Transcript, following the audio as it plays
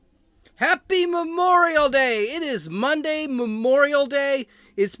Happy Memorial Day! It is Monday, Memorial Day.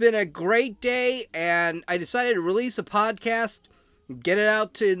 It's been a great day, and I decided to release a podcast, get it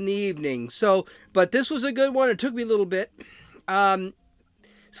out in the evening. But this was a good one. It took me a little bit.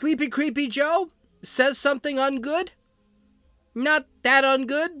 Sleepy Creepy Joe says something ungood. Not that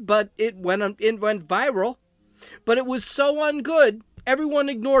ungood, but it went viral. But it was so ungood, everyone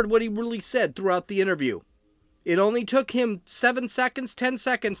ignored what he really said throughout the interview. It only took him 7 seconds, 10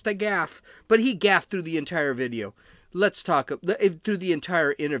 seconds to gaffe, but he gaffed through the entire video. Through the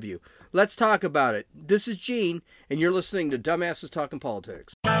entire interview. Let's talk about it. This is Gene, and you're listening to Dumbasses Talking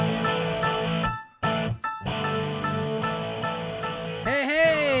Politics.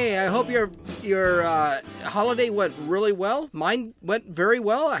 Hey, I hope your holiday went really well. Mine went very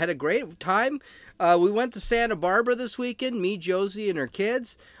well. I had a great time. We went to Santa Barbara this weekend, me, Josie, and her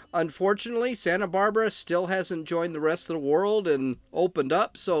kids. Unfortunately, Santa Barbara still hasn't joined the rest of the world and opened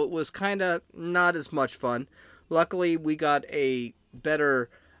up, so it was kind of not as much fun. Luckily, we got a better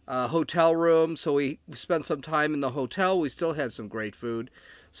hotel room, so we spent some time in the hotel. We still had some great food.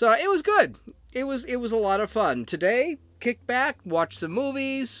 So it was good. It was a lot of fun. Today, kicked back, watched some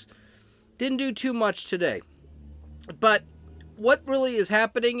movies. Didn't do too much today. But what really is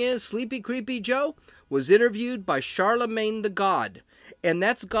happening is Sleepy Creepy Joe was interviewed by Charlemagne the God. And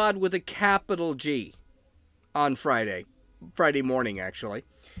that's God with a capital G on Friday morning, actually.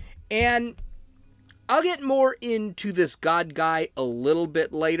 And I'll get more into this God guy a little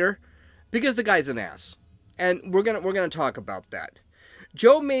bit later because the guy's an ass. And we're gonna talk about that.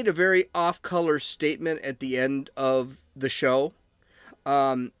 Joe made a very off-color statement at the end of the show.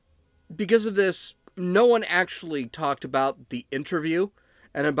 Because of this, no one actually talked about the interview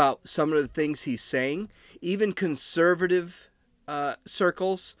and about some of the things he's saying. Even conservative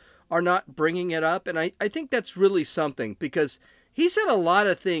circles are not bringing it up, and I think that's really something because he said a lot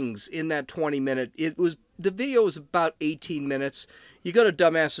of things in that 20-minute. The video was about 18 minutes. You go to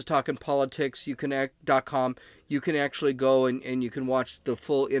Dumbasses Talking Politics, .com. You can actually go and you can watch the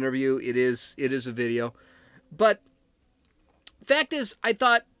full interview. It is a video, but fact is, I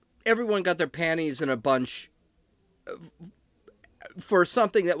thought everyone got their panties in a bunch for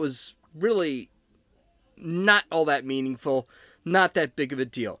something that was really not all that meaningful. Not that big of a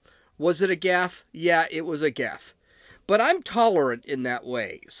deal. Was it a gaffe? Yeah, it was a gaffe. But I'm tolerant in that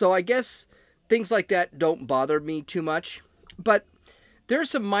way. So I guess things like that don't bother me too much. But there are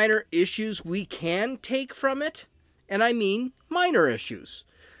some minor issues we can take from it. And I mean minor issues.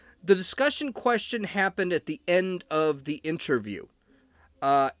 The discussion question happened at the end of the interview.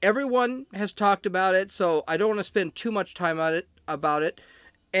 Everyone has talked about it, so I don't want to spend too much time about it.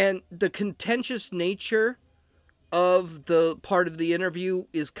 And the contentious nature of the part of the interview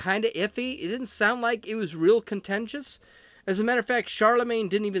is kind of iffy. It didn't sound like it was real contentious. As a matter of fact, Charlemagne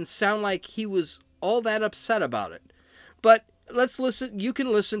didn't even sound like he was all that upset about it. But let's listen. You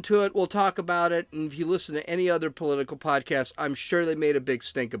can listen to it. We'll talk about it. And if you listen to any other political podcast, I'm sure they made a big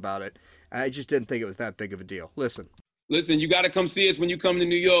stink about it. I just didn't think it was that big of a deal. Listen, you got to come see us when you come to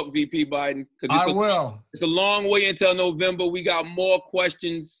New York, VP Biden. I will. It's a long way until November. We got more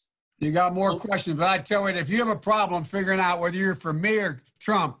questions. You got more questions, but I tell you, if you have a problem figuring out whether you're for me or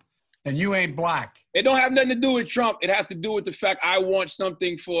Trump, then you ain't black. It don't have nothing to do with Trump. It has to do with the fact I want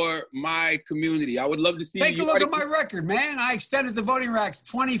something for my community. I would love to see. Take a look at my record, man. I extended the voting rights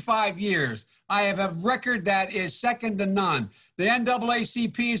 25 years. I have a record that is second to none. The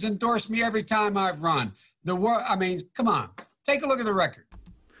NAACP has endorsed me every time I've run. Come on. Take a look at the record.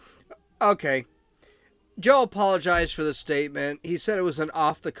 Okay. Joe apologized for the statement. He said it was an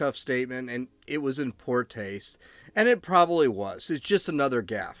off-the-cuff statement, and it was in poor taste. And it probably was. It's just another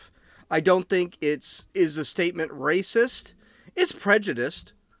gaffe. I don't think is the statement racist. It's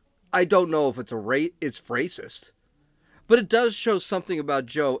prejudiced. I don't know if it's racist. But it does show something about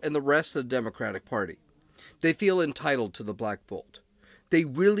Joe and the rest of the Democratic Party. They feel entitled to the black vote. They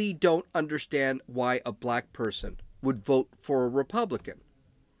really don't understand why a black person would vote for a Republican.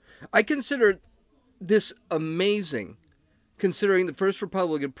 I consider this amazing, considering the first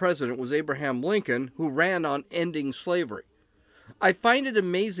Republican president was Abraham Lincoln, who ran on ending slavery. I find it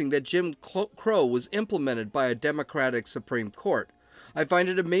amazing that Jim Crow was implemented by a Democratic Supreme Court. I find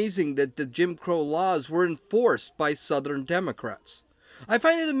it amazing that the Jim Crow laws were enforced by Southern Democrats. I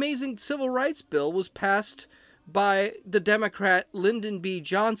find it amazing the Civil Rights Bill was passed by the Democrat Lyndon B.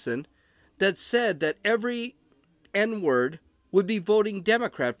 Johnson that said that every N-word would be voting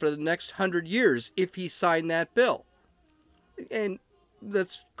Democrat for the next 100 years if he signed that bill. And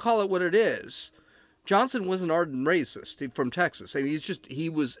let's call it what it is. Johnson was an ardent racist from Texas. I mean, he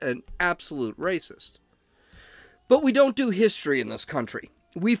was an absolute racist. But we don't do history in this country.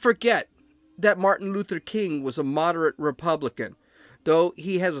 We forget that Martin Luther King was a moderate Republican, though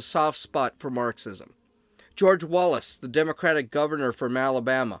he has a soft spot for Marxism. George Wallace, the Democratic governor from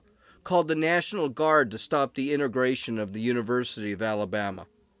Alabama, called the National Guard to stop the integration of the University of Alabama.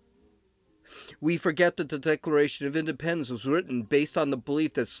 We forget that the Declaration of Independence was written based on the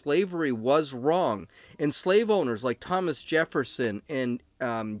belief that slavery was wrong, and slave owners like Thomas Jefferson and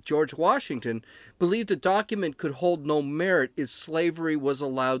George Washington believed the document could hold no merit if slavery was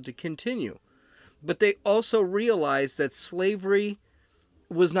allowed to continue. But they also realized that slavery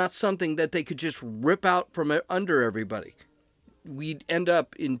was not something that they could just rip out from under everybody. We'd end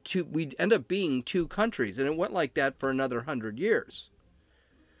up being two countries, and it went like that for another 100 years.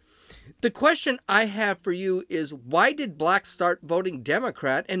 The question I have for you is, why did blacks start voting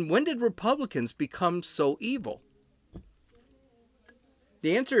Democrat, and when did Republicans become so evil?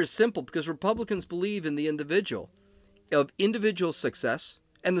 The answer is simple, because Republicans believe in the individual, of individual success,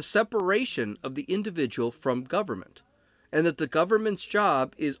 and the separation of the individual from government, and that the government's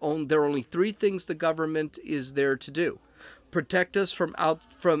job is there are only three things the government is there to do: protect us from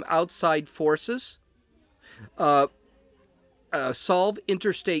outside forces, solve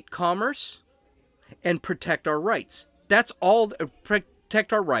interstate commerce, and protect our rights. That's all.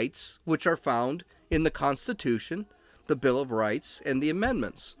 Protect our rights, which are found in the Constitution, the Bill of Rights, and the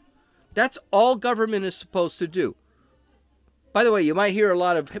amendments. That's all government is supposed to do. By the way, you might hear a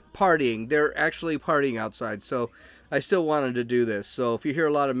lot of partying. They're actually partying outside, so I still wanted to do this. So if you hear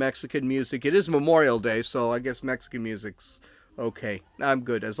a lot of Mexican music, it is Memorial Day, so I guess Mexican music's okay. I'm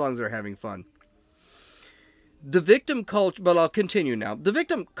good, as long as they're having fun. The victim culture, but I'll continue now. The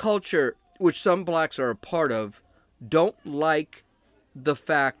victim culture, which some blacks are a part of, don't like the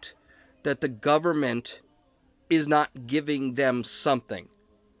fact that the government is not giving them something.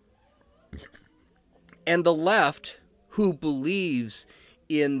 And the left, who believes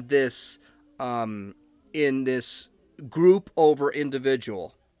in this group over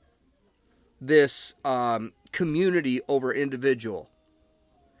individual, this community over individual,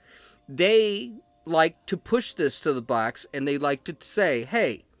 they like to push this to the blacks, and they like to say,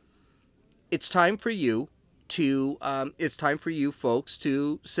 hey, it's time for you folks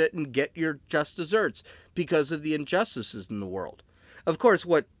to sit and get your just desserts because of the injustices in the world. Of course,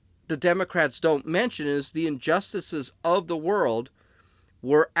 what the Democrats don't mention is the injustices of the world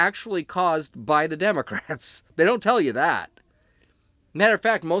were actually caused by the Democrats. They don't tell you that. Matter of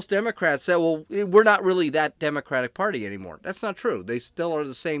fact, most Democrats say, well, we're not really that Democratic Party anymore. That's not true. They still are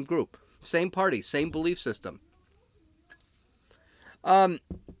the same group, same party, same belief system. Let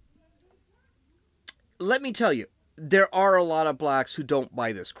me tell you, there are a lot of blacks who don't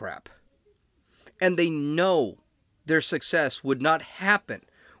buy this crap. And they know their success would not happen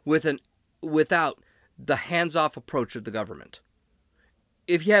without the hands-off approach of the government.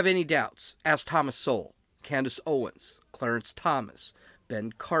 If you have any doubts, ask Thomas Sowell, Candace Owens, Clarence Thomas,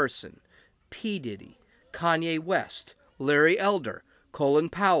 Ben Carson, P. Diddy, Kanye West, Larry Elder, Colin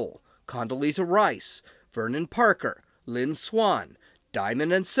Powell, Condoleezza Rice, Vernon Parker, Lynn Swann,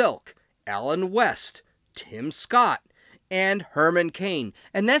 Diamond and Silk, Alan West, Tim Scott, and Herman Cain.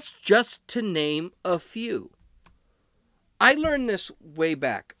 And that's just to name a few. I learned this way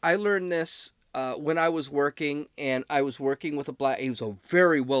back. I learned this when I was working, and I was working with he was a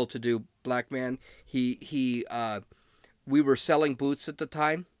very well-to-do black man. We were selling boots at the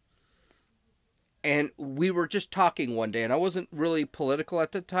time, and we were just talking one day, and I wasn't really political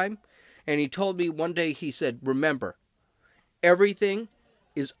at the time, and he told me one day, he said, remember, everything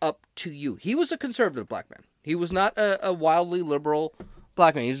is up to you. He was a conservative black man. He was not a wildly liberal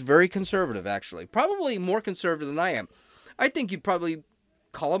black man. He was very conservative, actually. Probably more conservative than I am. I think you'd probably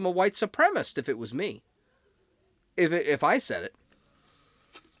call him a white supremacist if it was me. If I said it.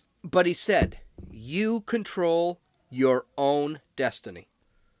 But he said, you control your own destiny.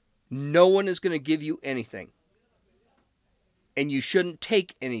 No one is going to give you anything. And you shouldn't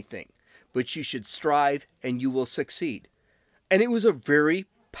take anything. But you should strive and you will succeed. And it was a very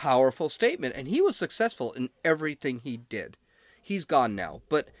powerful statement. And he was successful in everything he did. He's gone now.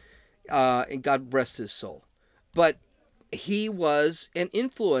 But and God rest his soul. But he was an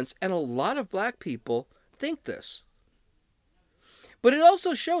influence, and a lot of black people think this. But it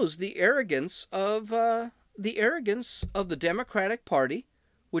also shows the arrogance of the Democratic Party,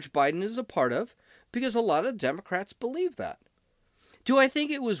 which Biden is a part of, because a lot of Democrats believe that. Do I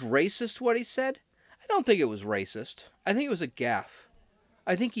think it was racist what he said? I don't think it was racist. I think it was a gaffe.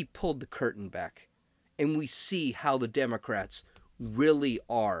 I think he pulled the curtain back, and we see how the Democrats really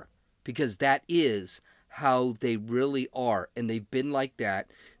are, because that is how they really are, and they've been like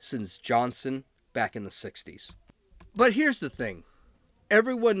that since Johnson back in the 60s. But here's the thing,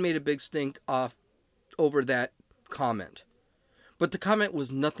 Everyone made a big stink off over that comment. But the comment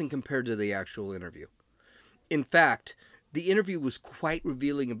was nothing compared to the actual interview. In fact, the interview was quite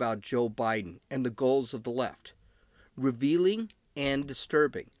revealing about Joe Biden and the goals of the left. Revealing and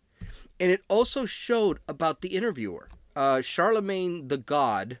disturbing. And it also showed about the interviewer. Charlemagne the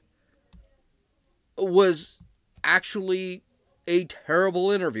God was actually a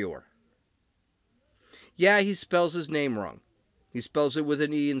terrible interviewer. Yeah, he spells his name wrong. He spells it with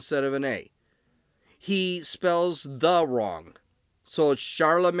an E instead of an A. He spells the wrong. So it's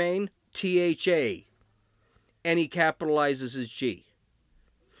Charlemagne, T-H-A. And he capitalizes his G.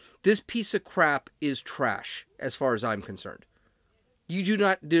 This piece of crap is trash, as far as I'm concerned.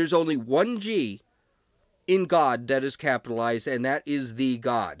 There's only one G in God that is capitalized, and that is the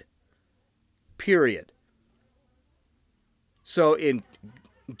God. Period. So in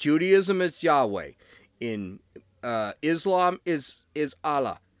Judaism, it's Yahweh. In Islam, is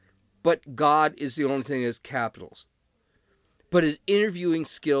Allah. But God is the only thing that's capitals. But his interviewing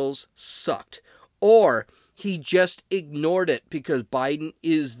skills sucked. Or he just ignored it because Biden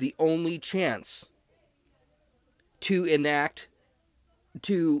is the only chance to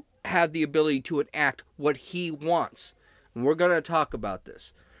have the ability to enact what he wants. And we're going to talk about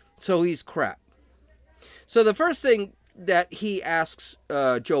this. So he's crap. So the first thing that he asks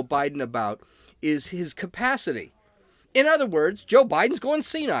Joe Biden about is his capacity. In other words, Joe Biden's going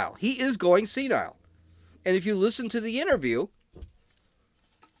senile. He is going senile. And if you listen to the interview,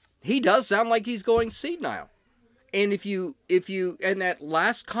 he does sound like he's going senile. And and that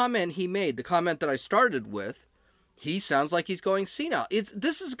last comment he made, the comment that I started with, he sounds like he's going senile.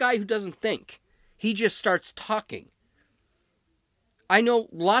 This is a guy who doesn't think. He just starts talking. I know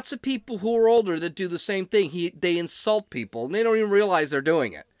lots of people who are older that do the same thing. They insult people, and they don't even realize they're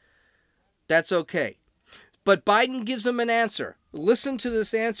doing it. That's okay. But Biden gives them an answer. Listen to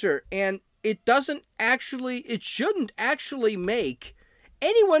this answer, and it shouldn't actually make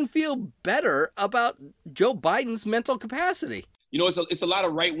anyone feel better about Joe Biden's mental capacity. You know, it's a lot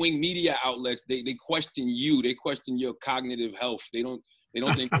of right-wing media outlets. They question you. They question your cognitive health. They don't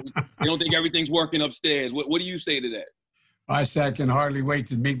think everything's working upstairs. What do you say to that? I say I can hardly wait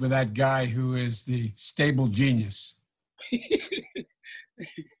to meet with that guy who is the stable genius.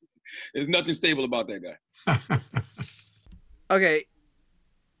 There's nothing stable about that guy. Okay,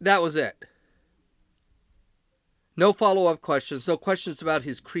 that was it. No follow-up questions. No questions about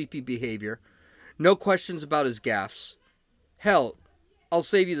his creepy behavior. No questions about his gaffes. Hell, I'll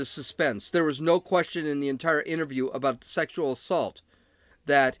save you the suspense. There was no question in the entire interview about sexual assault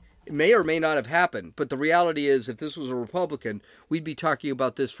that may or may not have happened. But the reality is, if this was a Republican, we'd be talking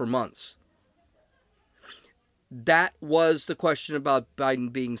about this for months. That was the question about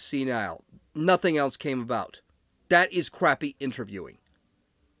Biden being senile. Nothing else came about. That is crappy interviewing.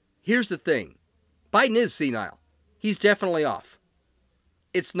 Here's the thing. Biden is senile. He's definitely off.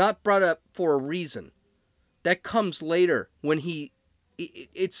 It's not brought up for a reason. That comes later when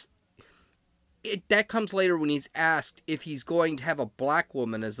that comes later when he's asked if he's going to have a black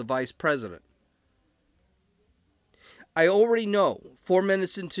woman as the vice president. I already know, 4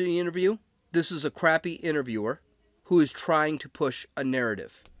 minutes into the interview, this is a crappy interviewer who is trying to push a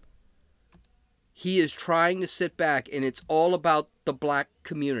narrative. He is trying to sit back, and it's all about the black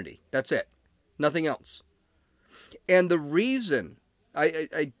community. That's it. Nothing else. And the reason,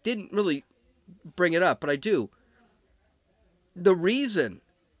 I didn't really bring it up, but I do. The reason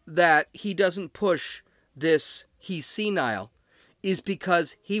that he doesn't push this, he's senile, is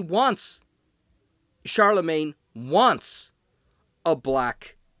because Charlemagne wants a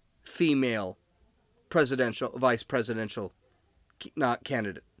black female vice presidential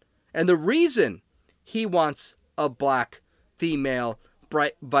candidate. And the reason he wants a black female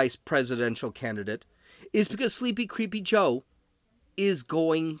vice presidential candidate is because Sleepy Creepy Joe is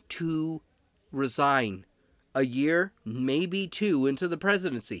going to resign a year, maybe 2 into the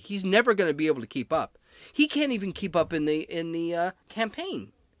presidency. He's never going to be able to keep up. He can't even keep up in the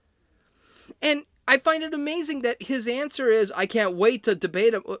campaign. And I find it amazing that his answer is, I can't wait to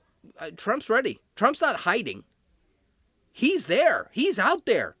debate him. Trump's ready. Trump's not hiding. He's there. He's out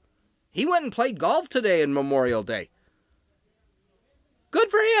there. He went and played golf today on Memorial Day. Good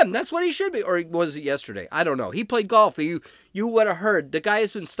for him. That's what he should be. Or was it yesterday? I don't know. He played golf. You would have heard. The guy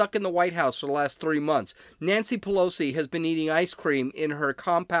has been stuck in the White House for the last 3 months. Nancy Pelosi has been eating ice cream in her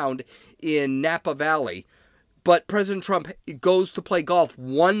compound in Napa Valley. But President Trump goes to play golf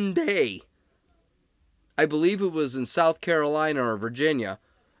one day. I believe it was in South Carolina or Virginia.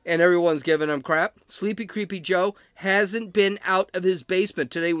 And everyone's giving him crap. Sleepy Creepy Joe hasn't been out of his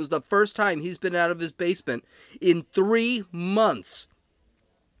basement. Today was the first time he's been out of his basement in 3 months.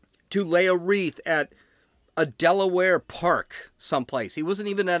 to lay a wreath at a Delaware park someplace. He wasn't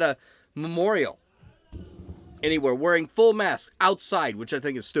even at a memorial anywhere, wearing full masks outside, which I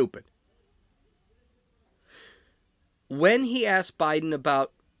think is stupid. When he asked Biden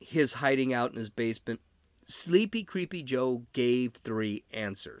about his hiding out in his basement, Sleepy Creepy Joe gave 3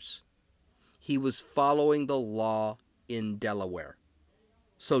 answers. He was following the law in Delaware.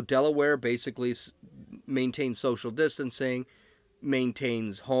 So Delaware basically maintains social distancing,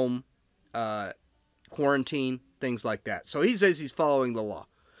 maintains home quarantine, things like that. So he says he's following the law.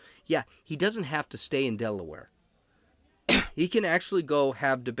 Yeah, he doesn't have to stay in Delaware. He can actually go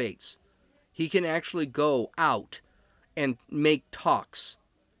have debates. He can actually go out and make talks,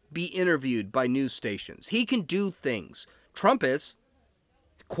 be interviewed by news stations. He can do things. Trump is.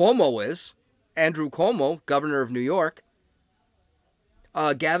 Cuomo is. Andrew Cuomo, governor of New York.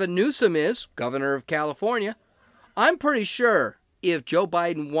 Gavin Newsom is, governor of California. I'm pretty sure if Joe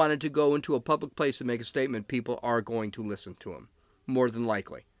Biden wanted to go into a public place and make a statement, people are going to listen to him, more than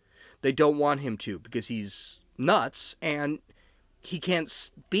likely. They don't want him to because he's nuts and he can't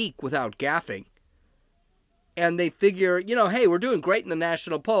speak without gaffing. And they figure, hey, we're doing great in the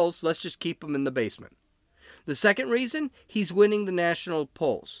national polls. Let's just keep him in the basement. The second reason, he's winning the national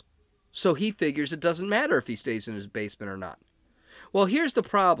polls. So he figures it doesn't matter if he stays in his basement or not. Well, here's the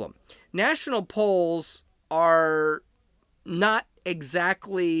problem. National polls are not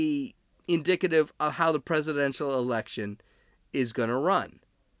exactly indicative of how the presidential election is going to run.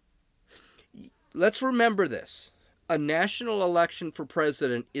 Let's remember this. A national election for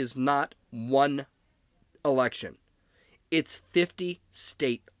president is not one election. It's 50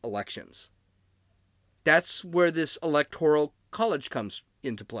 state elections. That's where this electoral college comes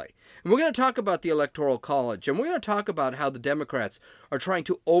into play. And we're going to talk about the electoral college, and we're going to talk about how the Democrats are trying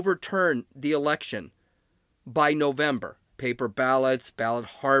to overturn the election by November. Paper ballots, ballot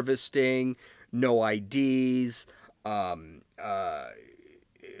harvesting, no IDs, what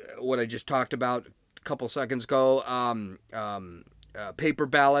I just talked about a couple seconds ago, paper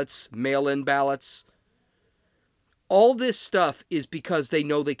ballots, mail-in ballots. All this stuff is because they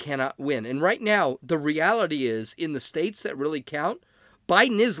know they cannot win. And right now, the reality is, in the states that really count,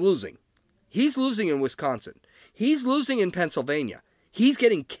 Biden is losing. He's losing in Wisconsin. He's losing in Pennsylvania. He's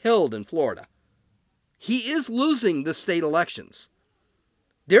getting killed in Florida. He is losing the state elections.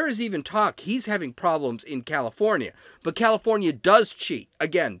 There is even talk he's having problems in California. But California does cheat.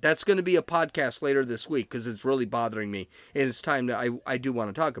 Again, that's going to be a podcast later this week because it's really bothering me. And it's time that I do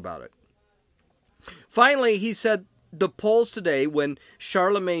want to talk about it. Finally, he said the polls today, when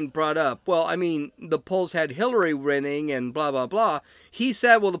Charlemagne brought up, the polls had Hillary winning and blah, blah, blah. He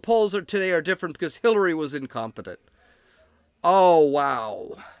said, the polls today are different because Hillary was incompetent. Oh,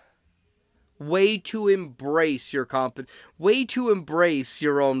 wow. Way to embrace your way to embrace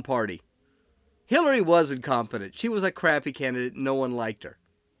your own party. Hillary was incompetent. She was a crappy candidate. No one liked her.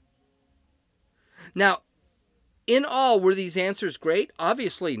 Now, in all, were these answers great?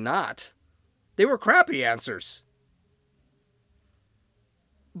 Obviously not. They were crappy answers.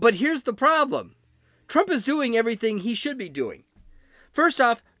 But here's the problem. Trump is doing everything he should be doing. First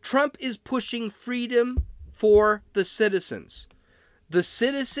off, Trump is pushing freedom for the citizens. The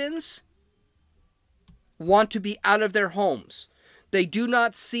citizens want to be out of their homes. They do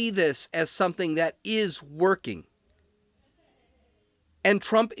not see this as something that is working. And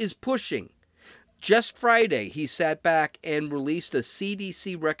Trump is pushing. Just Friday, he sat back and released a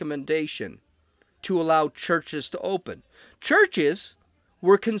CDC recommendation to allow churches to open. Churches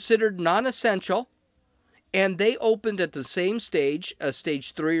were considered non-essential, and they opened at the same stage,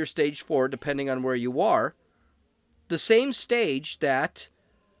 stage 3 or stage 4, depending on where you are, the same stage that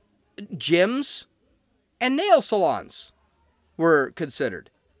gyms and nail salons were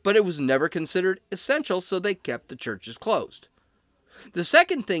considered. But it was never considered essential, so they kept the churches closed. The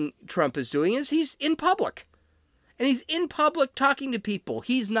second thing Trump is doing is he's in public. And he's in public talking to people.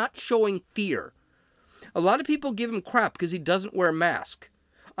 He's not showing fear. A lot of people give him crap because he doesn't wear a mask.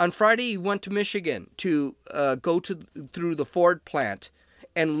 On Friday, he went to Michigan to go through the Ford plant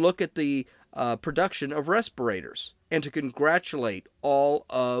and look at the production of respirators and to congratulate all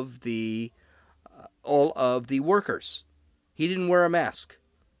of the workers. He didn't wear a mask.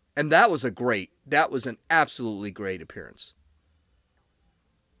 And that was an absolutely great appearance.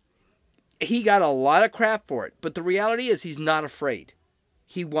 He got a lot of crap for it, but the reality is he's not afraid.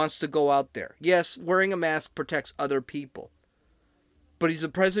 He wants to go out there. Yes, wearing a mask protects other people. But he's the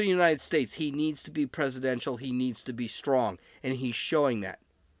president of the United States. He needs to be presidential. He needs to be strong. And he's showing that.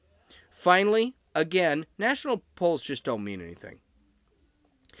 Finally, again, national polls just don't mean anything.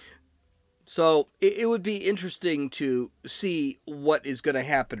 So it would be interesting to see what is going to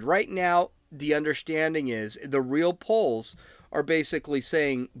happen. Right now, the understanding is the real polls are basically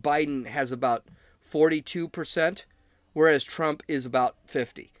saying Biden has about 42%, whereas Trump is about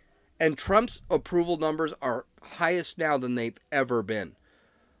 50. And Trump's approval numbers are highest now than they've ever been.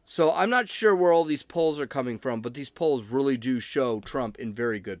 So I'm not sure where all these polls are coming from, but these polls really do show Trump in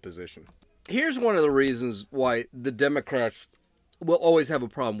very good position. Here's one of the reasons why the Democrats will always have a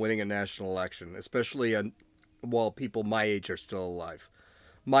problem winning a national election, especially while people my age are still alive.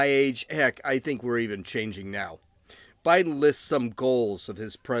 My age, heck, I think we're even changing now. Biden lists some goals of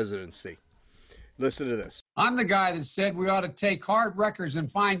his presidency. Listen to this. I'm the guy that said we ought to take hard records and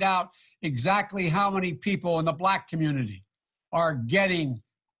find out exactly how many people in the black community are getting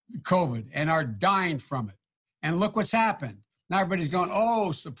COVID and are dying from it. And look what's happened. Now everybody's going,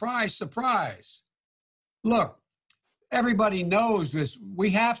 oh, surprise, surprise. Look, everybody knows this. We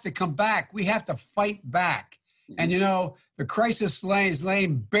have to come back. We have to fight back. And, you know, the crisis is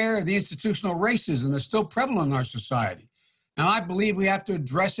laying bare the institutional racism that's still prevalent in our society. And I believe we have to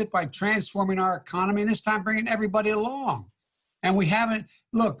address it by transforming our economy and this time bringing everybody along. And we haven't,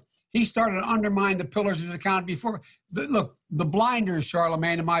 look, he started to undermine the pillars of his economy before. Look, the blinders,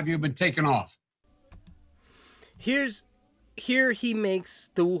 Charlemagne, in my view, have been taken off. Here he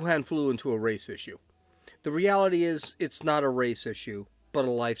makes the Wuhan flu into a race issue. The reality is it's not a race issue, but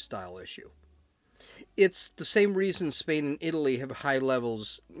a lifestyle issue. It's the same reason Spain and Italy have high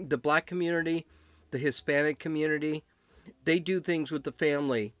levels. The black community, the Hispanic community, they do things with the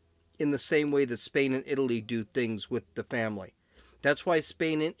family in the same way that Spain and Italy do things with the family. That's why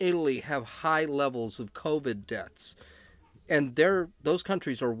Spain and Italy have high levels of COVID deaths. And those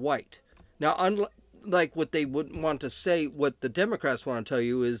countries are white. Now, unlike what they would want to say, what the Democrats want to tell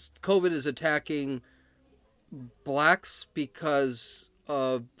you is COVID is attacking blacks because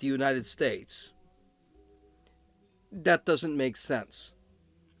of the United States. That doesn't make sense.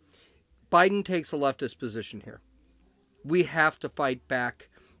 Biden takes a leftist position here. We have to fight back.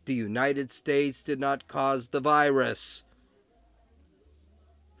 The United States did not cause the virus.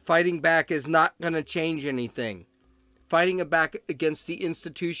 Fighting back is not going to change anything. Fighting back against the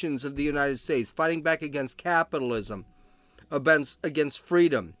institutions of the United States. Fighting back against capitalism. Against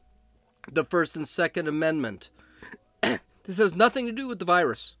freedom. The First and Second Amendment. This has nothing to do with the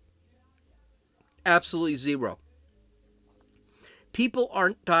virus. Absolutely zero. People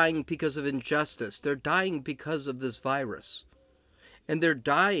aren't dying because of injustice. They're dying because of this virus. And they're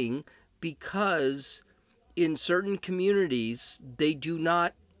dying because in certain communities, they do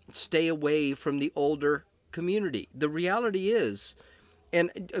not stay away from the older community. The reality is,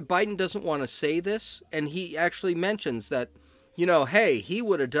 and Biden doesn't want to say this, and he actually mentions that, you know, hey, he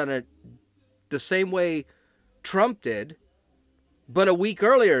would have done it the same way Trump did, but a week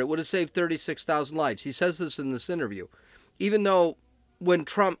earlier it would have saved 36,000 lives. He says this in this interview. Even though when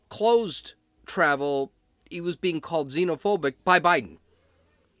Trump closed travel, he was being called xenophobic by Biden.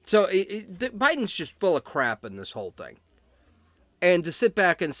 So Biden's just full of crap in this whole thing. And to sit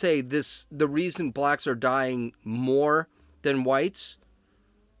back and say the reason blacks are dying more than whites,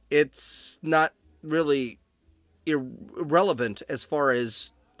 it's not really irrelevant as far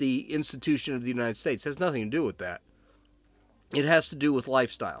as the institution of the United States. It has nothing to do with that. It has to do with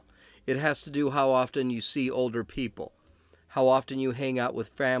lifestyle. It has to do how often you see older people, how often you hang out with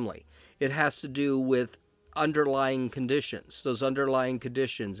family. It has to do with underlying conditions. Those underlying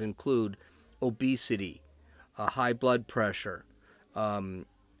conditions include obesity, high blood pressure,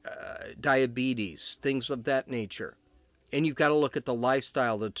 diabetes, things of that nature. And you've got to look at the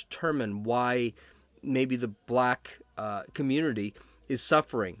lifestyle to determine why maybe the black community is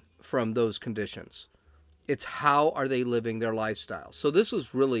suffering from those conditions. It's how are they living their lifestyle. So this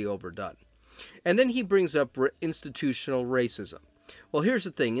was really overdone. And then he brings up institutional racism. Well, here's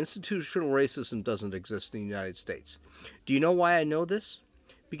the thing. Institutional racism doesn't exist in the United States. Do you know why I know this?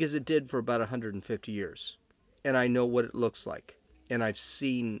 Because it did for about 150 years. And I know what it looks like. And I've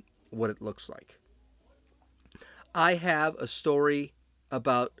seen what it looks like. I have a story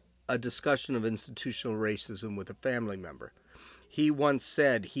about a discussion of institutional racism with a family member. He once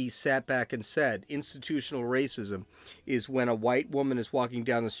said, he sat back and said, institutional racism is when a white woman is walking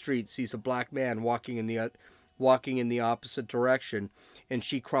down the street, sees a black man walking in the opposite direction, and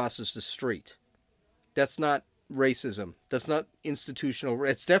she crosses the street. That's not racism. That's not institutional.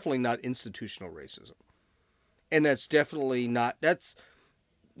 It's definitely not institutional racism. And that's definitely not, that's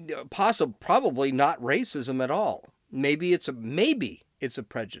probably not racism at all. Maybe it's a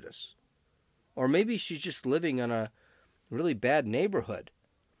prejudice. Or maybe she's just living in a really bad neighborhood.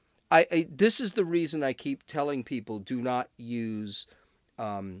 This is the reason I keep telling people do not use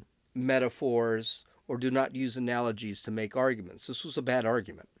metaphors or do not use analogies to make arguments. This was a bad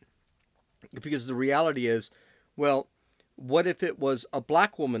argument. Because the reality is, well, what if it was a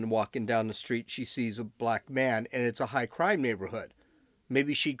black woman walking down the street, she sees a black man, and it's a high crime neighborhood?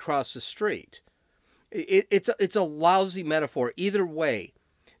 Maybe she'd cross the street. It's a lousy metaphor. Either way,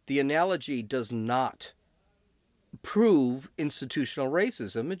 the analogy does not prove institutional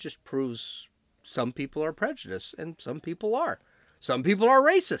racism. It just proves some people are prejudiced and some people are. Some people are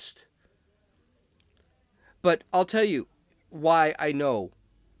racist. But I'll tell you why I know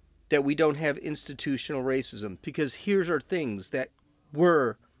that we don't have institutional racism, because here are things that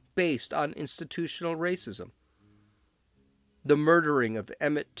were based on institutional racism. The murdering of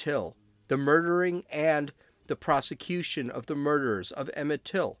Emmett Till, the murdering and the prosecution of the murderers of Emmett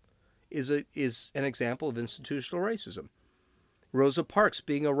Till is an example of institutional racism. Rosa Parks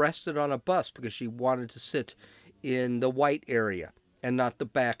being arrested on a bus because she wanted to sit in the white area and not the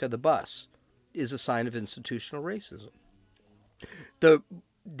back of the bus is a sign of institutional racism.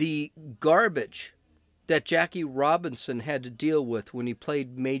 The garbage that Jackie Robinson had to deal with when he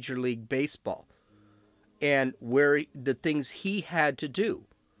played Major League Baseball, and where the things he had to do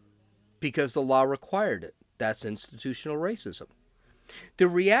because the law required it, that's institutional racism. The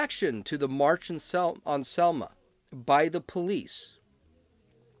reaction to the march on Selma by the police,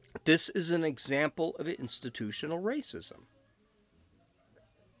 this is an example of institutional racism.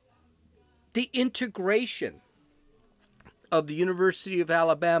 The integration of the University of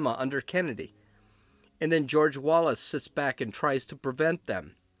Alabama under Kennedy, and then George Wallace sits back and tries to prevent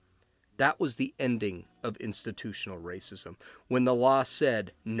them. That was the ending of institutional racism, when the law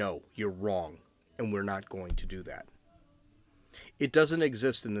said, no, you're wrong, and we're not going to do that. It doesn't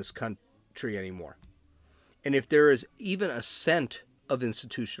exist in this country anymore. And if there is even a scent of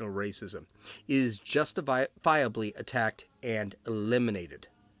institutional racism, it is justifiably attacked and eliminated.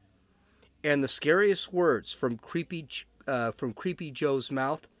 And the scariest words from Creepy Joe's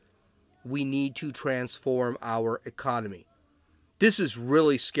mouth, we need to transform our economy. This is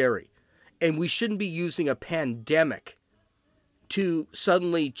really scary. And we shouldn't be using a pandemic to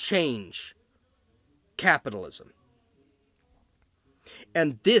suddenly change capitalism.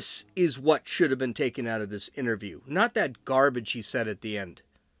 And this is what should have been taken out of this interview, not that garbage he said at the end.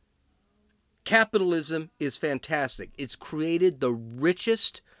 Capitalism is fantastic. It's created the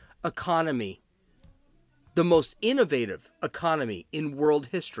richest economy, the most innovative economy in world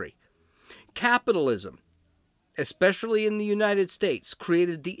history. Capitalism, especially in the United States,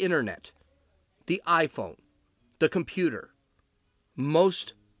 created the internet, the iPhone, the computer,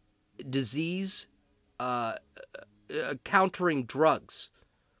 most disease countering drugs,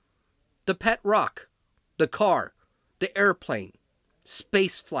 the pet rock, the car, the airplane,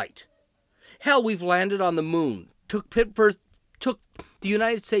 space flight. Hell, we've landed on the moon. The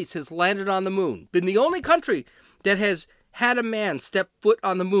United States has landed on the moon. Been the only country that has had a man step foot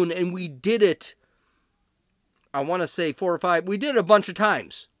on the moon, and we did it, I want to say 4 or 5, we did it a bunch of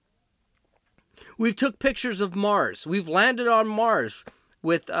times. We've took pictures of Mars. We've landed on Mars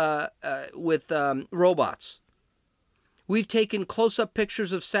with robots. We've taken close-up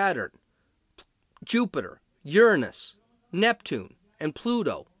pictures of Saturn, Jupiter, Uranus, Neptune, and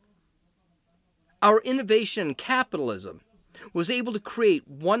Pluto. Our innovation in capitalism was able to create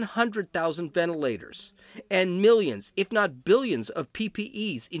 100,000 ventilators and millions, if not billions, of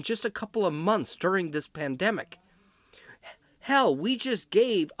PPEs in just a couple of months during this pandemic. Hell, we just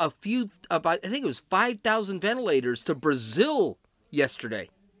gave I think it was 5,000 ventilators to Brazil yesterday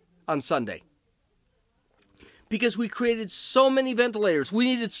on Sunday. Because we created so many ventilators. We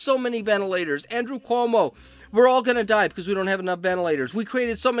needed so many ventilators. Andrew Cuomo, we're all going to die because we don't have enough ventilators. We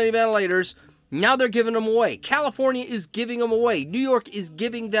created so many ventilators. Now they're giving them away. California is giving them away. New York is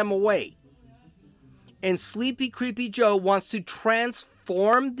giving them away. And Sleepy Creepy Joe wants to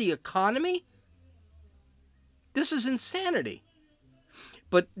transform the economy? This is insanity.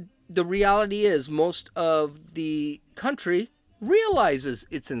 But the reality is most of the country realizes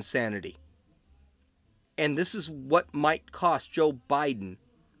it's insanity. And this is what might cost Joe Biden,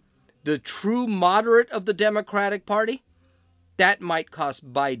 the true moderate of the Democratic Party, that might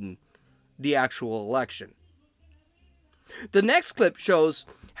cost Biden the actual election. The next clip shows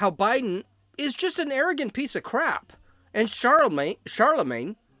how Biden is just an arrogant piece of crap. And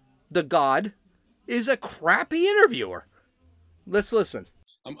Charlemagne, the god, is a crappy interviewer. Let's listen.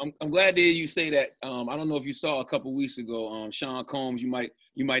 I'm glad to hear you say that. I don't know if you saw a couple weeks ago, Sean Combs, you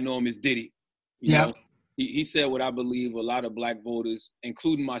might know him as Diddy. You know? He said what I believe a lot of black voters,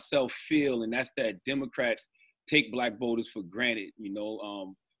 including myself, feel, and that's that Democrats take black voters for granted. You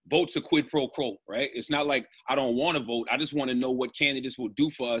know, vote's a quid pro quo, right? It's not like I don't want to vote. I just want to know what candidates will do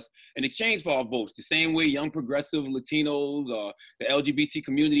for us in exchange for our votes. The same way young progressive Latinos, the LGBT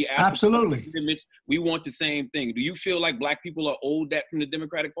community, Absolutely. We want the same thing. Do you feel like black people are owed that from the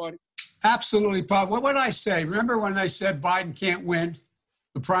Democratic Party? Absolutely, Bob. What would I say? Remember when they said Biden can't win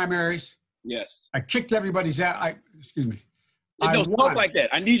the primaries? Yes. I kicked everybody's ass. Excuse me. No, talk like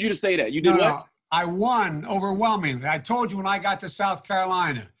that. I need you to say that. You did what? No, I won overwhelmingly. I told you when I got to South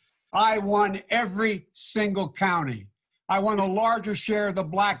Carolina, I won every single county. I won a larger share of the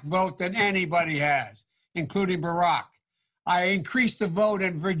black vote than anybody has, including Barack. I increased the vote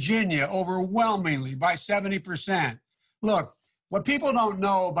in Virginia overwhelmingly by 70%. Look, what people don't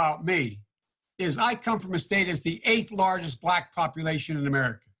know about me is I come from a state that's the 8th largest black population in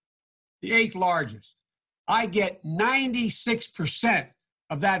America. The 8th largest. I get 96%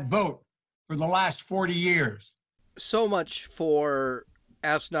 of that vote for the last 40 years. So much for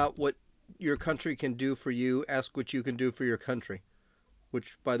ask not what your country can do for you, ask what you can do for your country,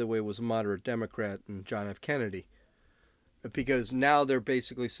 which, by the way, was a moderate Democrat and John F. Kennedy. Because now they're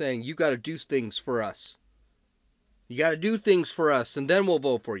basically saying, you got to do things for us. You got to do things for us, and then we'll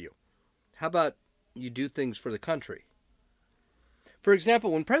vote for you. How about you do things for the country? For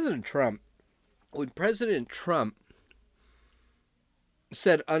example, when President Trump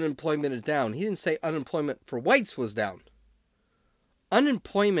said unemployment is down, he didn't say unemployment for whites was down.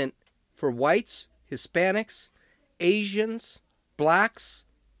 Unemployment for whites, Hispanics, Asians, blacks,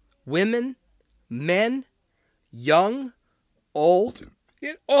 women, men, young, old,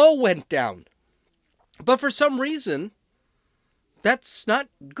 it all went down. But for some reason, that's not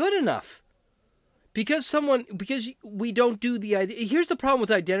good enough. Because we don't do the idea. Here's the problem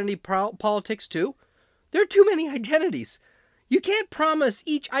with identity politics too. There are too many identities. You can't promise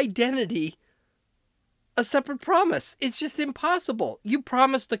each identity a separate promise. It's just impossible. You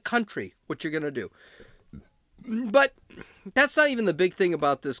promise the country what you're going to do. But that's not even the big thing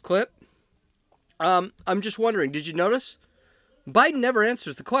about this clip. I'm just wondering, did you notice? Biden never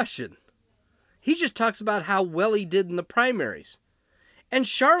answers the question. He just talks about how well he did in the primaries. And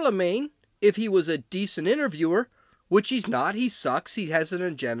Charlemagne, if he was a decent interviewer, which he's not, he sucks, he has an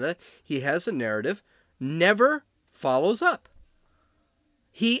agenda, he has a narrative, never follows up.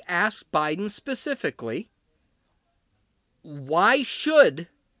 He asked Biden specifically, why should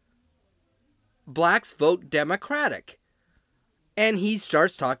blacks vote Democratic? And he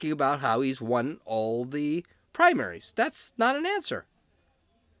starts talking about how he's won all the primaries. That's not an answer.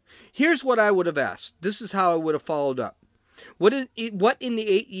 Here's what I would have asked. This is how I would have followed up. What in the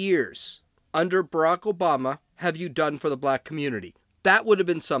 8 years under Barack Obama have you done for the black community? That would have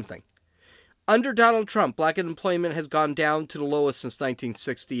been something. Under Donald Trump, black unemployment has gone down to the lowest since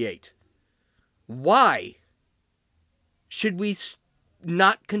 1968. Why should we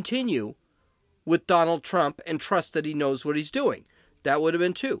not continue with Donald Trump and trust that he knows what he's doing? That would have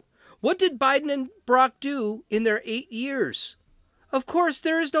been 2. What did Biden and Barack do in their 8 years? Of course,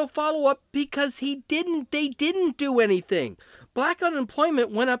 there is no follow-up because they didn't do anything. Black unemployment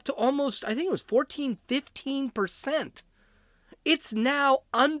went up to almost, I think it was 14, 15%. It's now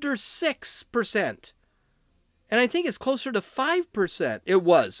under 6%. And I think it's closer to 5%. It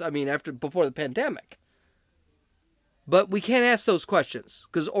was, before the pandemic. But we can't ask those questions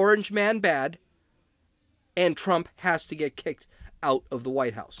because Orange Man bad and Trump has to get kicked out of the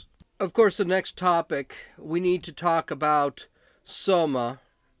White House. Of course, the next topic, we need to talk about Soma,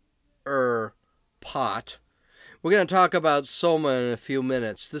 pot. We're going to talk about Soma in a few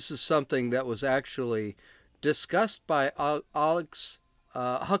minutes. This is something that was actually discussed by Aldous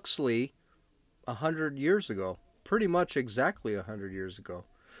Huxley 100 years ago. Pretty much exactly 100 years ago.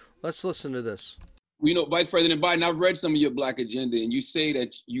 Let's listen to this. Vice President Biden, I've read some of your black agenda, and you say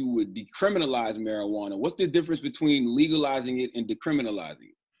that you would decriminalize marijuana. What's the difference between legalizing it and decriminalizing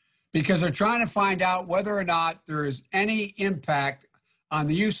it? Because they're trying to find out whether or not there is any impact on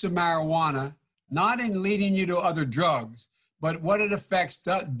the use of marijuana, not in leading you to other drugs, but what it affects,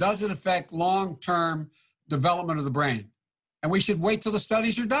 does it affect long-term development of the brain? And we should wait till the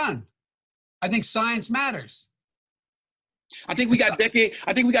studies are done. I think science matters. I think we got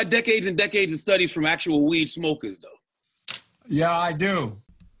decades and decades of studies from actual weed smokers, though. Yeah, I do.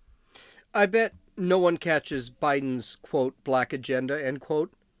 I bet no one catches Biden's, quote, black agenda, end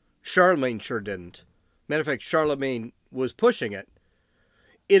quote. Charlemagne sure didn't. Matter of fact, Charlemagne was pushing it.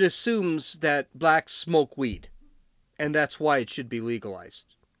 It assumes that blacks smoke weed, and that's why it should be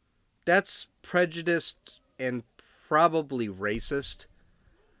legalized. That's prejudiced and probably racist.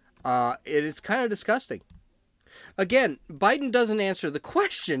 It is kind of disgusting. Again, Biden doesn't answer the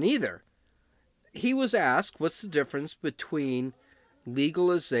question either. He was asked, what's the difference between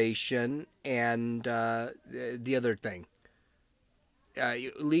legalization and the other thing.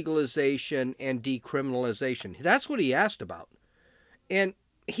 Legalization and decriminalization. That's what he asked about. And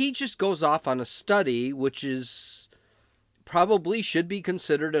he just goes off on a study which is probably should be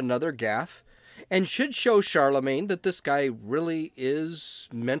considered another gaffe and should show Charlemagne that this guy really is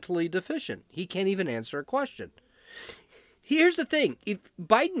mentally deficient. He can't even answer a question. Here's the thing. If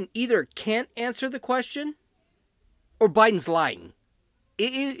Biden either can't answer the question or Biden's lying.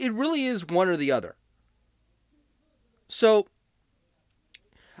 It really is one or the other. So,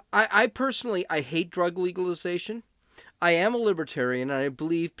 I personally, I hate drug legalization. I am a libertarian, and I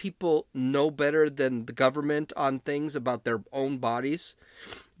believe people know better than the government on things about their own bodies.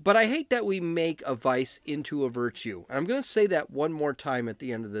 But I hate that we make a vice into a virtue. And I'm going to say that one more time at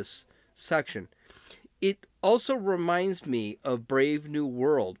the end of this section. It also reminds me of Brave New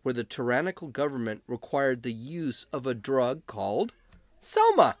World, where the tyrannical government required the use of a drug called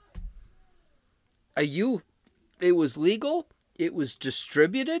Soma. It was legal. It was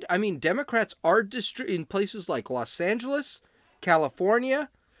distributed. I mean, Democrats are in places like Los Angeles, California,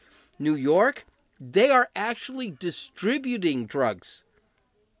 New York. They are actually distributing drugs,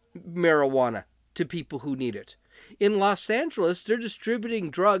 marijuana, to people who need it. In Los Angeles, they're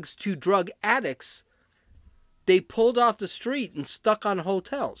distributing drugs to drug addicts they pulled off the street and stuck on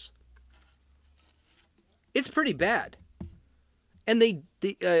hotels. It's pretty bad. And they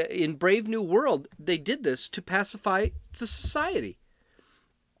in Brave New World, they did this to pacify the society.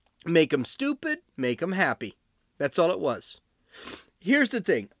 Make them stupid, make them happy. That's all it was. Here's the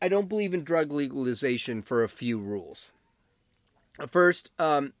thing. I don't believe in drug legalization for a few rules. First,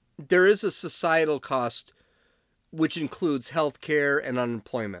 there is a societal cost which includes health care and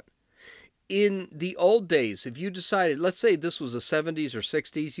unemployment. In the old days, if you decided, let's say this was the 70s or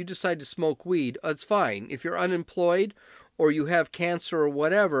 60s, you decide to smoke weed, it's fine. If you're unemployed or you have cancer or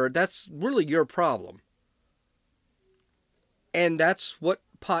whatever, that's really your problem. And that's what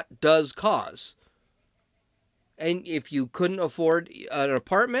pot does cause. And if you couldn't afford an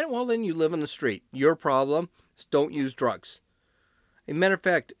apartment, well, then you live on the street. Your problem is don't use drugs. As a matter of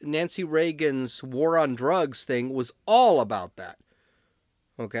fact, Nancy Reagan's war on drugs thing was all about that.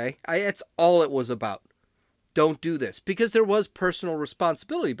 Okay? That's all it was about. Don't do this. Because there was personal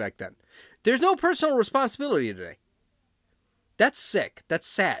responsibility back then. There's no personal responsibility today. That's sick. That's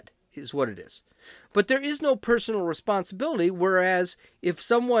sad, is what it is. But there is no personal responsibility, whereas if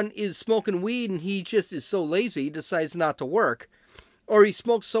someone is smoking weed and he just is so lazy, he decides not to work, or he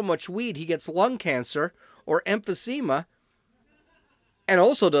smokes so much weed he gets lung cancer or emphysema, and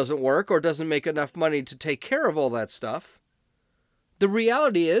also doesn't work or doesn't make enough money to take care of all that stuff, the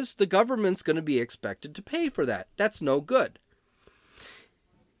reality is the government's going to be expected to pay for that. That's no good.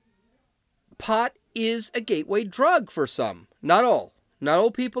 Pot is a gateway drug for some. Not all. Not all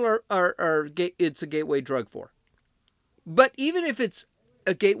people it's a gateway drug for. But even if it's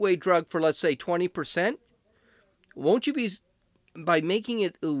a gateway drug for, let's say, 20%, won't you be, by making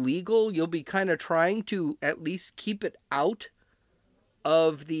it illegal, you'll be kind of trying to at least keep it out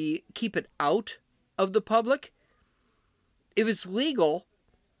of the public? If it's legal,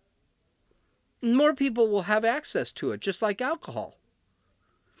 more people will have access to it, just like alcohol.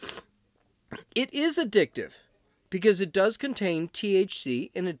 It is addictive because it does contain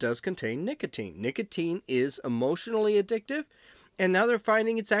THC and it does contain nicotine. Nicotine is emotionally addictive, and now they're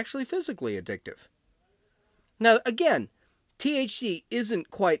finding it's actually physically addictive. Now, again, THC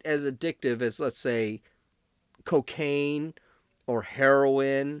isn't quite as addictive as, let's say, cocaine or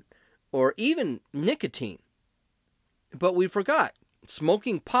heroin or even nicotine. But we forgot,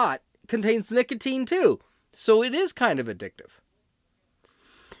 smoking pot contains nicotine too, so it is kind of addictive.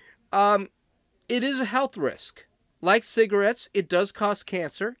 It is a health risk. Like cigarettes, it does cause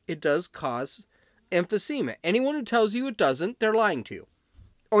cancer. It does cause emphysema. Anyone who tells you it doesn't, they're lying to you.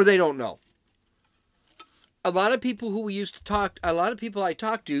 Or they don't know. A lot of people I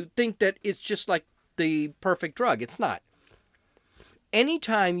talk to think that it's just like the perfect drug. It's not.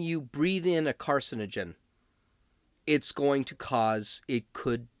 Anytime you breathe in a carcinogen, it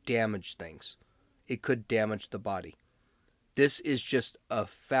could damage things. It could damage the body. This is just a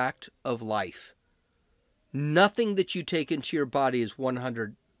fact of life. Nothing that you take into your body is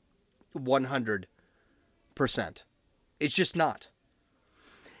 100%. It's just not.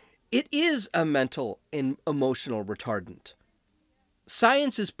 It is a mental and emotional retardant.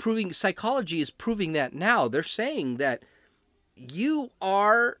 Psychology is proving that now. They're saying that you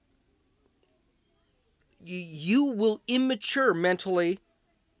will immature mentally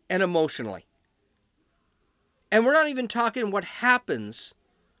and emotionally. And we're not even talking what happens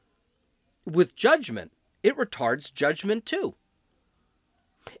with judgment. It retards judgment too.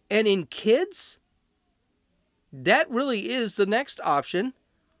 And in kids, that really is the next option.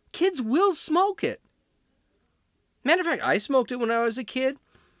 Kids will smoke it. Matter of fact, I smoked it when I was a kid.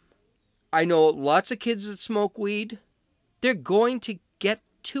 I know lots of kids that smoke weed. They're going to get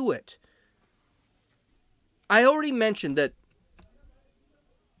to it. I already mentioned that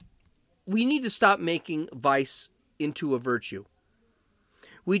we need to stop making vice into a virtue.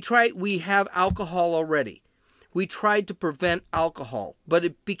 We have alcohol already. We tried to prevent alcohol, but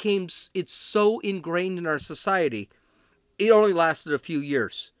it's so ingrained in our society, it only lasted a few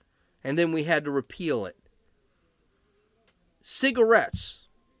years, and then we had to repeal it. Cigarettes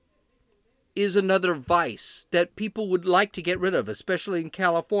is another vice that people would like to get rid of, especially in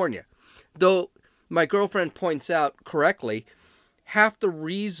California. Though my girlfriend points out correctly, half the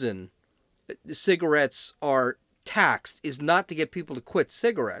reason cigarettes are taxed is not to get people to quit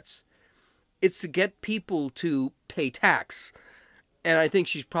cigarettes. It's to get people to pay tax. And I think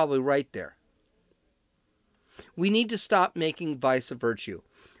she's probably right there. We need to stop making vice a virtue.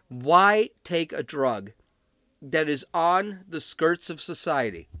 Why take a drug that is on the skirts of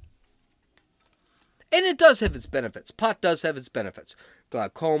society? And it does have its benefits. Pot does have its benefits.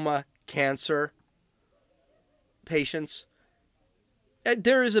 Glaucoma, cancer patients.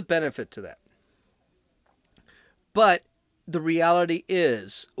 There is a benefit to that. But the reality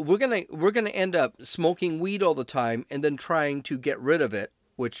is we're gonna end up smoking weed all the time and then trying to get rid of it,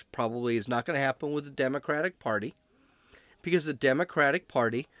 which probably is not going to happen with the Democratic Party, because the Democratic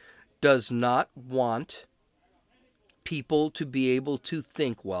Party does not want people to be able to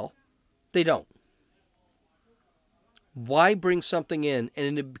think well. They don't. Why bring something in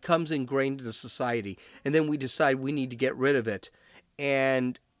and it becomes ingrained into society, and then we decide we need to get rid of it,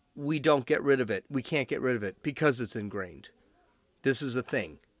 and we don't get rid of it. We can't get rid of it because it's ingrained. This is a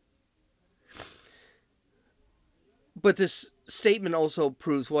thing. But this statement also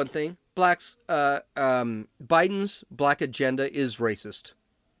proves one thing. Biden's black agenda is racist.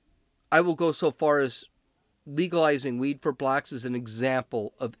 I will go so far as legalizing weed for blacks is an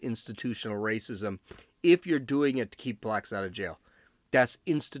example of institutional racism if you're doing it to keep blacks out of jail. That's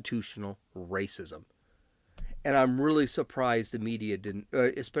institutional racism. And I'm really surprised the media didn't,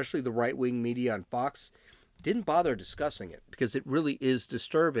 especially the right-wing media on Fox, didn't bother discussing it, because it really is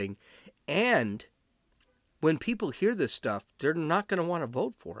disturbing. And when people hear this stuff, they're not going to want to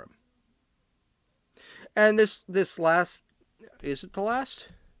vote for him. And this last, is it the last?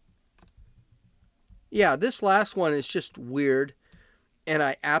 Yeah, this last one is just weird, and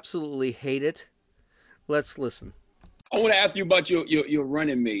I absolutely hate it. Let's listen. I want to ask you about your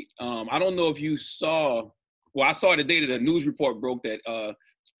running mate. I don't know if you saw, well, I saw the day that a news report broke that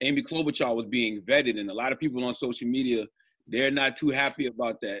Amy Klobuchar was being vetted, and a lot of people on social media, they're not too happy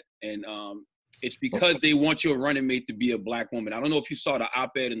about that. And it's because they want your running mate to be a black woman. I don't know if you saw the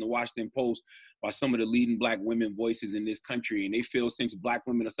op-ed in the Washington Post by some of the leading black women voices in this country, and they feel since black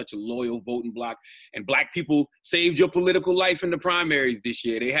women are such a loyal voting bloc, and black people saved your political life in the primaries this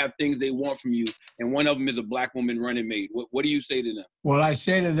year, they have things they want from you, and one of them is a black woman running mate. What do you say to them? What I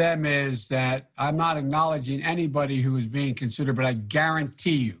say to them is that I'm not acknowledging anybody who is being considered, but I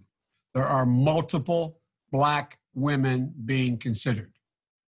guarantee you there are multiple black women being considered.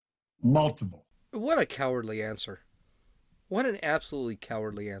 Multiple. What a cowardly answer. What an absolutely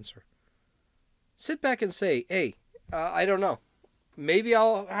cowardly answer. Sit back and say, hey, I don't know. Maybe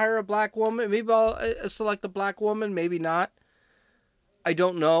I'll hire a black woman. Maybe I'll select a black woman. Maybe not. I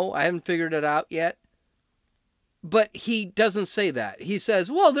don't know. I haven't figured it out yet. But he doesn't say that. He says,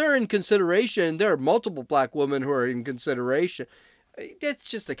 well, they're in consideration. There are multiple black women who are in consideration. That's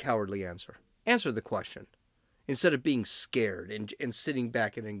just a cowardly answer. Answer the question instead of being scared and sitting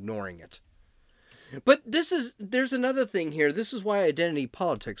back and ignoring it. But there's another thing here. This is why identity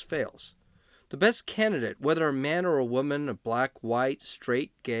politics fails. The best candidate, whether a man or a woman, a black, white,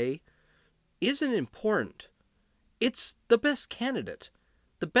 straight, gay, isn't important. It's the best candidate,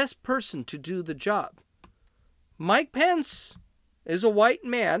 the best person to do the job. Mike Pence is a white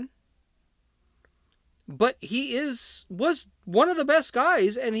man, but he was one of the best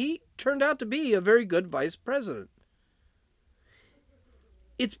guys, and he turned out to be a very good vice president.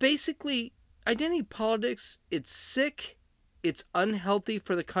 It's basically identity politics. It's sick. It's unhealthy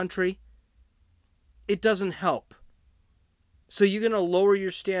for the country. It doesn't help. So you're going to lower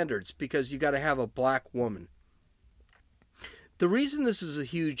your standards because you got to have a black woman. The reason this is a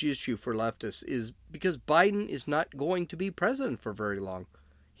huge issue for leftists is because Biden is not going to be president for very long.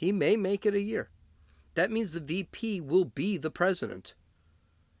 He may make it a year. That means the VP will be the president.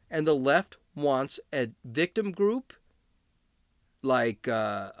 And the left wants a victim group like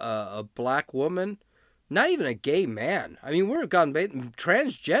a black woman Not even a gay man. I mean, we're gone.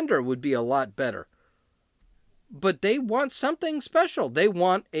 Transgender would be a lot better. But they want something special. They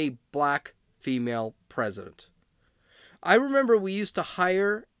want a black female president. I remember we used to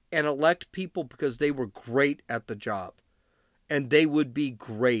hire and elect people because they were great at the job. And they would be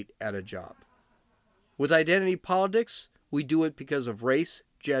great at a job. With identity politics, we do it because of race,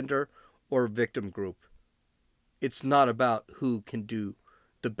 gender, or victim group. It's not about who can do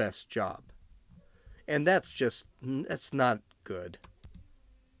the best job. And that's not good.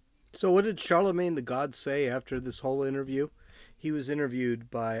 So what did Charlemagne the God say after this whole interview? He was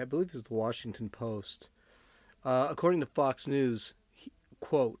interviewed by, I believe it was the Washington Post. According to Fox News,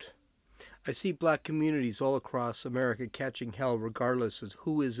 quote, "I see black communities all across America catching hell regardless of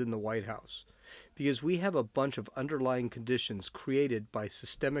who is in the White House. Because we have a bunch of underlying conditions created by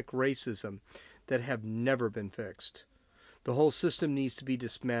systemic racism that have never been fixed. The whole system needs to be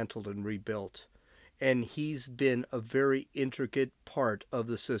dismantled and rebuilt. And he's been a very intricate part of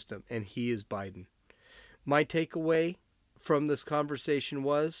the system, and he is Biden." My takeaway from this conversation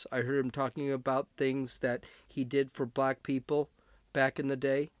was, I heard him talking about things that he did for black people back in the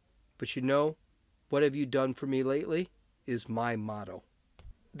day. But you know, what have you done for me lately is my motto.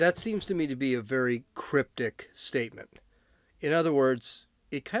 That seems to me to be a very cryptic statement. In other words,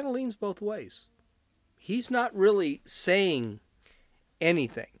 it kind of leans both ways. He's not really saying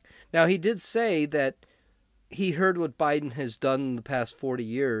anything. Now, he did say that he heard what Biden has done in the past 40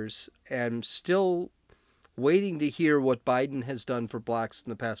 years and still waiting to hear what Biden has done for blacks in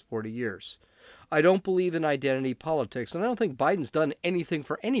the past 40 years. I don't believe in identity politics, and I don't think Biden's done anything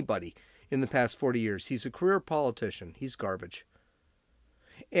for anybody in the past 40 years. He's a career politician. He's garbage.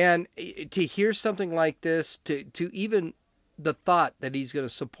 And to hear something like this, to even the thought that he's going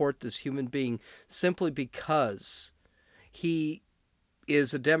to support this human being simply because he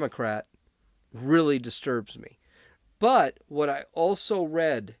is a Democrat really disturbs me. But what I also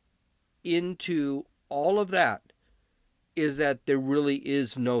read into all of that is that there really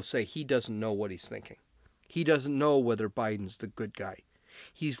is no say. He doesn't know what he's thinking. He doesn't know whether Biden's the good guy.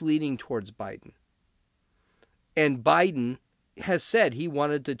 He's leaning towards Biden. And Biden has said he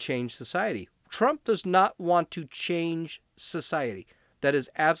wanted to change society. Trump does not want to change society. That is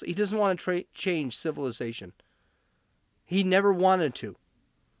absolutely, he doesn't want to change civilization. He never wanted to.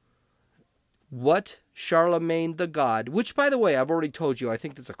 What Charlemagne the God, which, by the way, I've already told you, I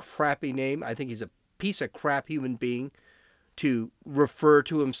think that's a crappy name. I think he's a piece of crap human being to refer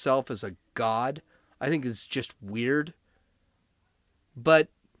to himself as a god. I think it's just weird. But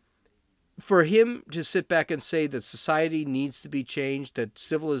for him to sit back and say that society needs to be changed, that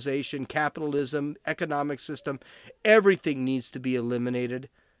civilization, capitalism, economic system, everything needs to be eliminated,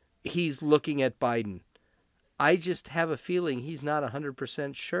 he's looking at Biden. I just have a feeling he's not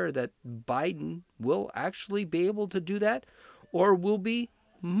 100% sure that Biden will actually be able to do that or will be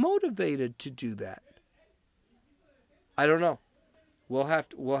motivated to do that. I don't know. We'll have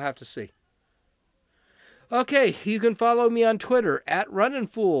to see. Okay, you can follow me on Twitter at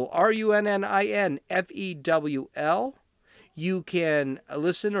RunninFool, RUNNINFEWL. You can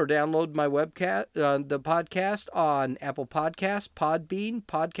listen or download my the podcast on Apple Podcasts, Podbean,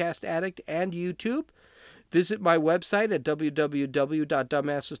 Podcast Addict, and YouTube. Visit my website at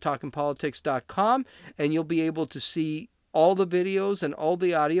www.dumbassestalkingpolitics.com, and you'll be able to see all the videos and all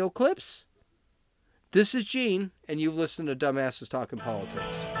the audio clips. This is Gene, and you've listened to Dumbasses Talking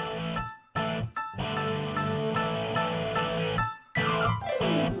Politics.